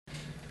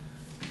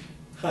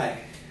Hi,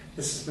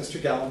 this is Mr.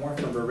 Gallimore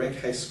from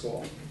Burbank High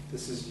School.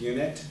 This is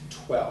Unit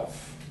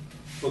 12,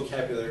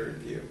 Vocabulary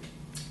Review.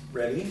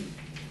 Ready?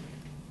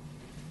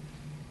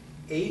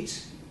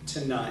 8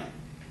 to 9.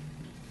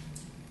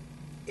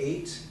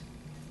 8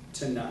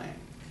 to 9.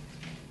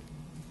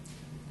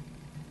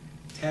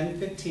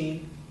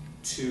 10:15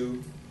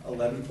 to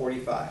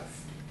 11:45.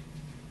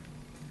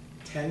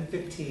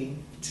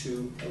 10:15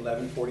 to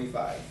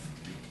 11:45.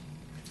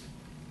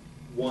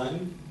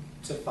 1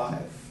 to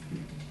 5.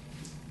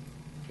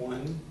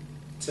 1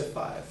 to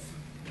 5.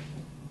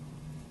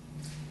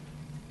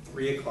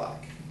 3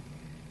 o'clock.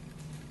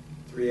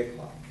 3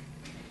 o'clock.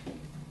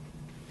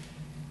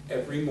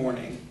 Every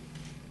morning.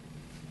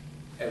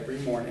 Every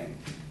morning.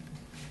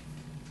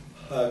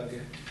 Hug.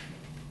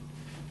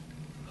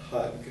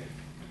 Hug.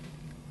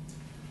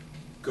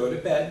 Go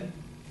to bed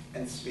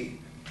and sleep.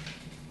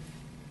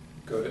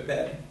 Go to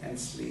bed and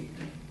sleep.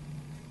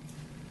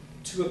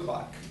 2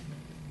 o'clock.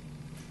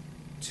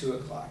 2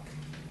 o'clock.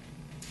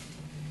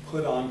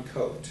 Put on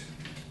coat.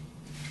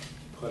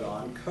 Put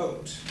on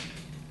coat.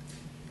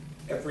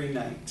 Every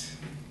night.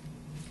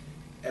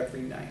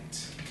 Every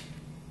night.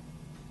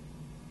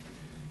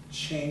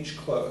 Change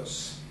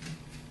clothes.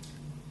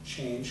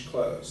 Change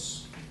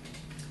clothes.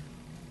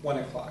 1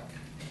 o'clock.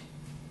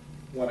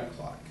 1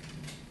 o'clock.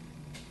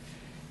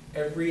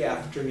 Every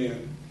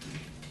afternoon.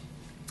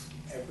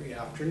 Every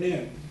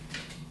afternoon.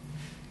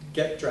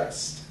 Get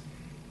dressed.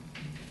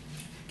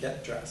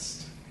 Get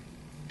dressed.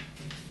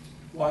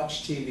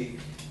 Watch TV.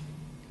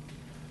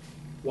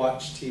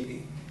 Watch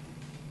TV.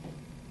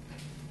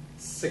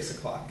 6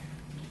 o'clock.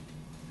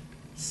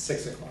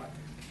 6 o'clock.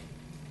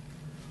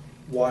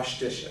 Wash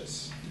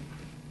dishes.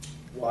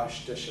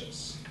 Wash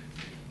dishes.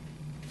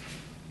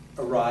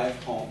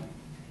 Arrive home.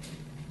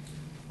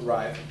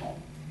 Arrive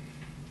home.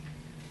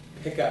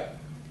 Pick up.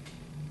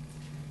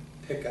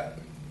 Pick up.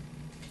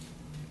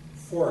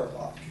 4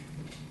 o'clock.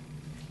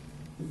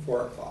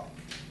 4 o'clock.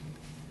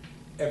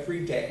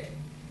 Every day.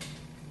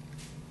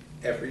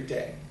 Every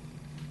day.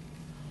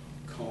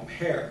 Comb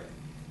hair.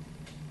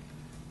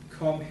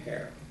 Comb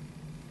hair.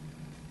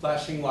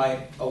 Flashing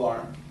light,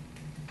 alarm.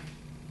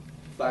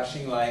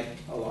 Flashing light,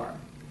 alarm.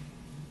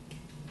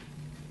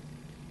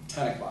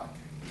 10 o'clock.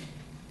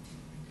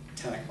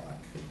 10 o'clock.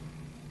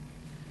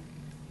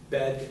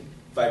 Bed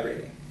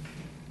vibrating.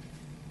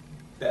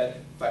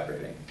 Bed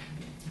vibrating.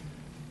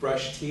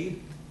 Brush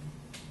teeth.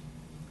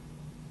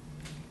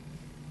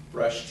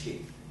 Brush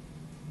teeth.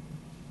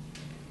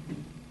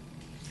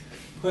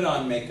 Put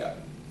on makeup.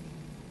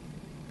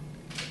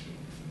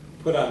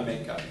 Put on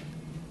makeup.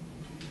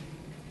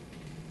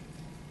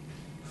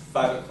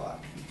 5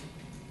 o'clock.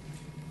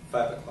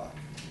 5 o'clock.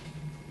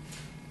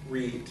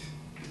 Read.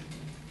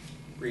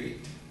 Read.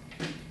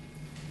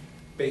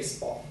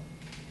 Baseball.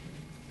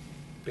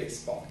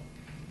 Baseball.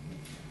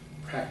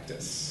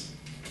 Practice.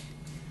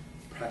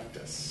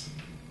 Practice.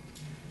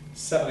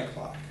 7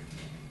 o'clock.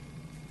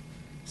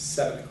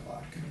 7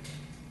 o'clock.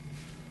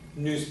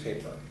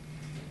 Newspaper.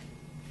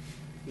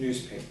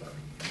 Newspaper.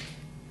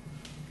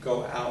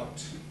 Go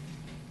out.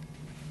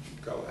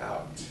 Go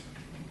out.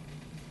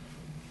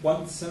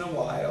 Once in a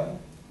while.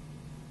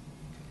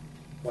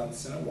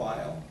 Once in a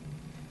while.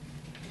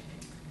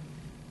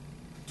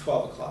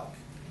 12 o'clock.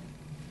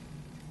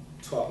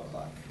 12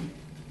 o'clock.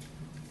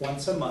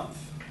 Once a month.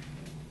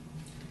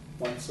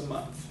 Once a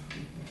month.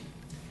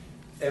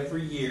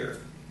 Every year.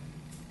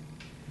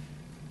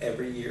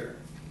 Every year.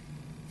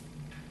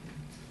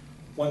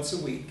 Once a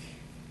week.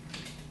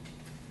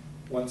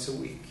 Once a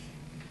week.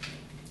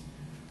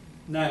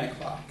 9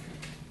 o'clock.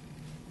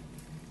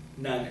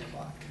 9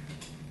 o'clock.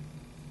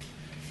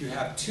 You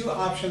have two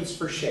options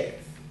for shave.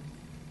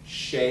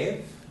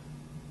 Shave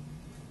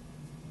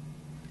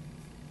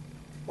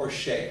or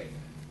shave.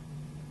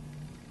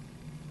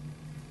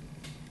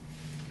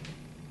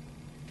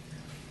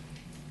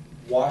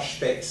 Wash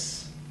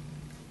face.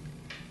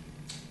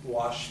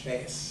 Wash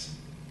face.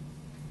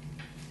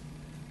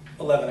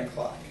 11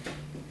 o'clock.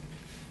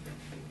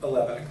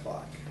 11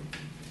 o'clock.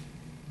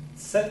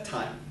 Set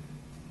time.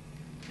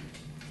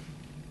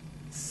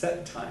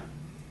 Set time.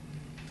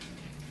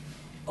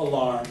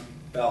 Alarm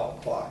bell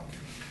clock.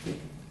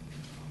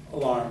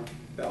 Alarm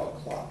bell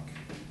clock.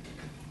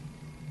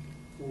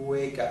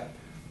 Wake up.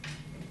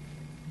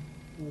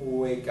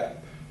 Wake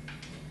up.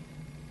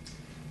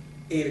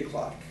 8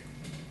 o'clock.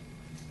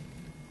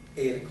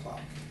 8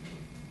 o'clock.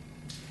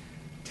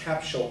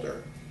 Tap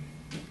shoulder.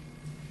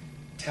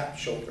 Tap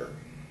shoulder.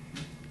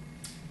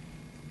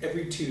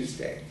 Every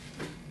Tuesday.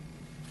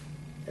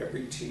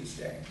 Every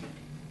Tuesday.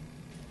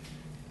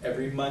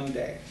 Every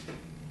Monday.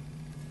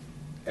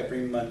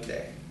 Every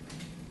Monday.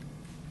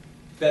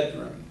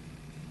 Bedroom.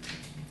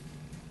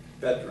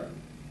 Bedroom.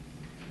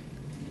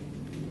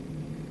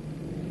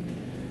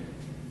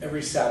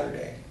 Every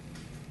Saturday.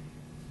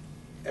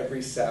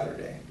 Every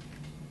Saturday.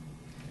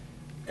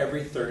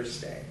 Every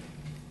Thursday.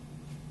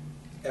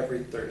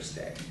 Every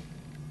Thursday.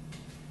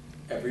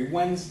 Every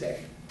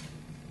Wednesday.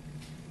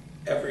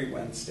 Every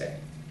Wednesday.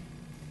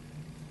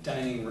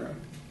 Dining room.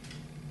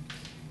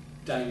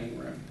 Dining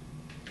room.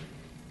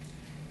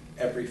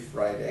 every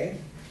Friday,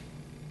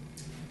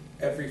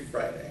 every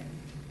Friday,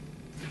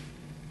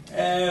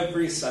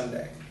 every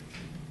Sunday,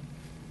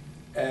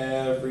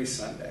 every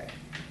Sunday,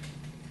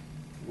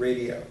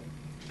 radio,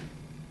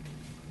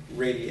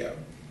 radio,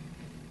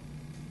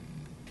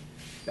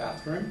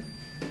 bathroom,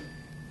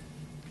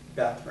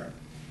 bathroom,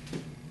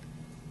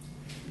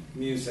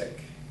 music,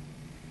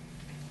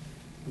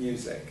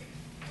 music,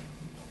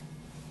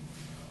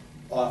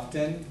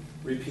 often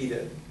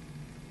repeated,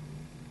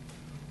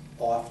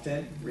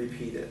 often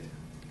repeated,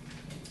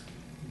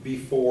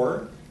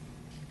 before,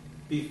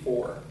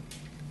 before,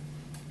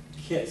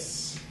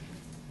 kiss,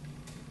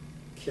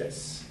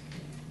 kiss,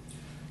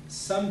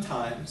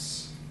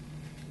 sometimes,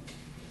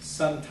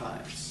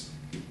 sometimes,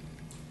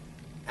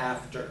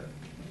 after,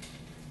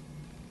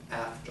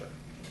 after,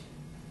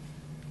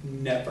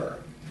 never,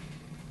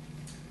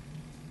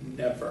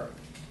 never,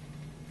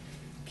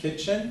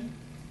 kitchen,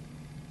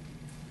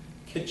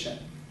 kitchen,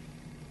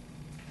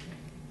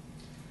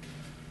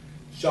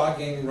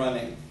 jogging,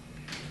 running,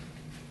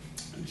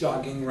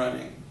 jogging,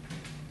 running,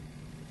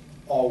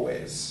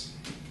 always,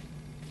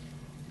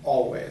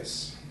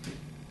 always,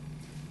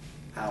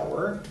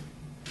 hour,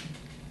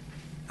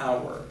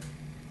 hour,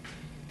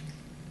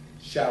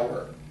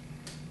 shower,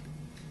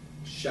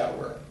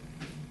 shower,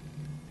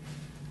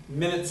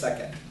 minute,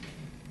 second,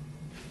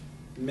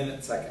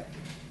 minute, second,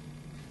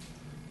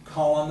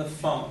 call on the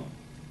phone,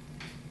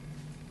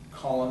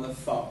 call on the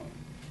phone,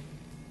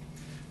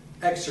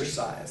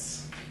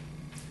 exercise,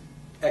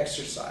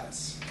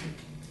 exercise,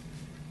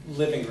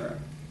 living room,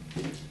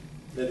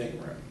 living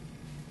room.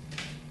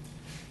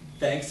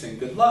 Thanks and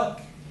good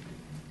luck.